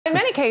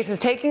many cases,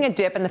 taking a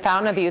dip in the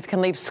fountain of youth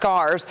can leave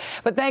scars,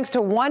 but thanks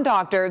to one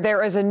doctor,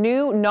 there is a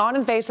new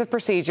non-invasive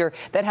procedure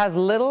that has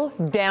little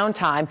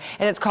downtime,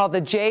 and it's called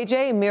the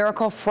JJ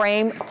Miracle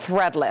Frame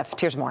Thread Lift.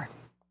 Here's more.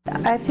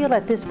 I feel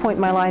at this point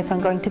in my life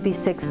I'm going to be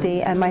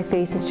 60 and my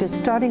face is just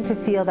starting to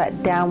feel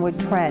that downward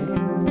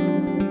trend.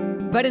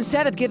 But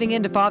instead of giving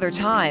in to Father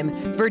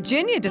Time,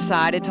 Virginia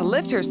decided to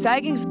lift her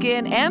sagging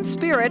skin and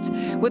spirits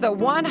with a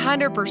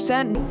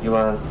 100%. You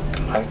want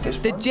to like this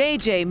The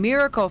JJ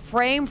Miracle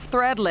Frame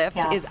Thread Lift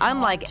is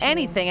unlike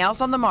anything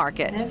else on the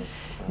market.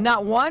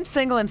 Not one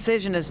single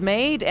incision is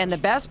made, and the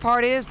best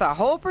part is the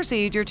whole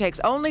procedure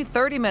takes only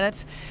 30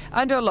 minutes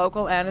under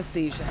local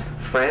anesthesia.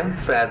 Frame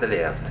thread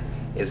lift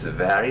is a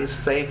very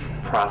safe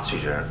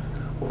procedure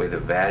with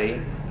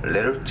very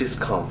little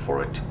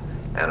discomfort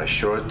and a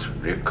short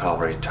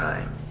recovery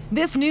time.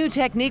 This new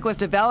technique was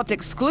developed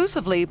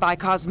exclusively by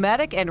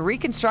cosmetic and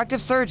reconstructive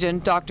surgeon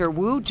Dr.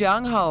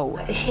 Jung Ho.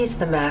 He's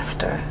the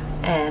master,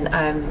 and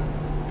I'm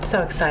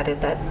so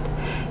excited that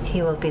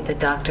he will be the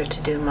doctor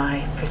to do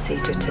my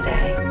procedure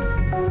today.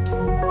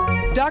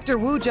 Dr.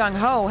 Jung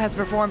Ho has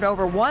performed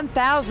over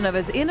 1,000 of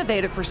his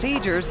innovative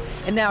procedures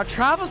and now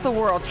travels the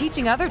world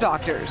teaching other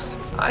doctors.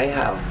 I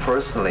have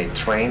personally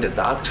trained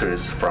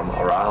doctors from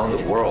around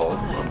the world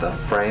on the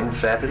frame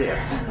thread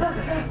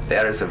lift.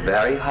 There is a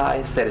very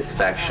high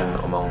satisfaction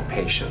among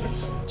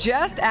patients.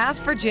 Just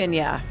ask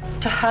Virginia.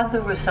 To have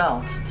the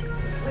results,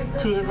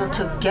 to be able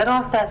to get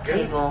off that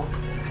table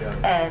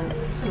and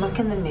look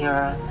in the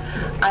mirror,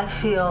 I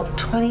feel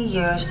 20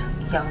 years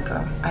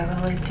younger. I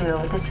really do.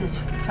 This is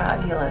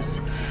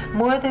fabulous.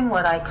 More than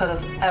what I could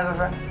have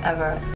ever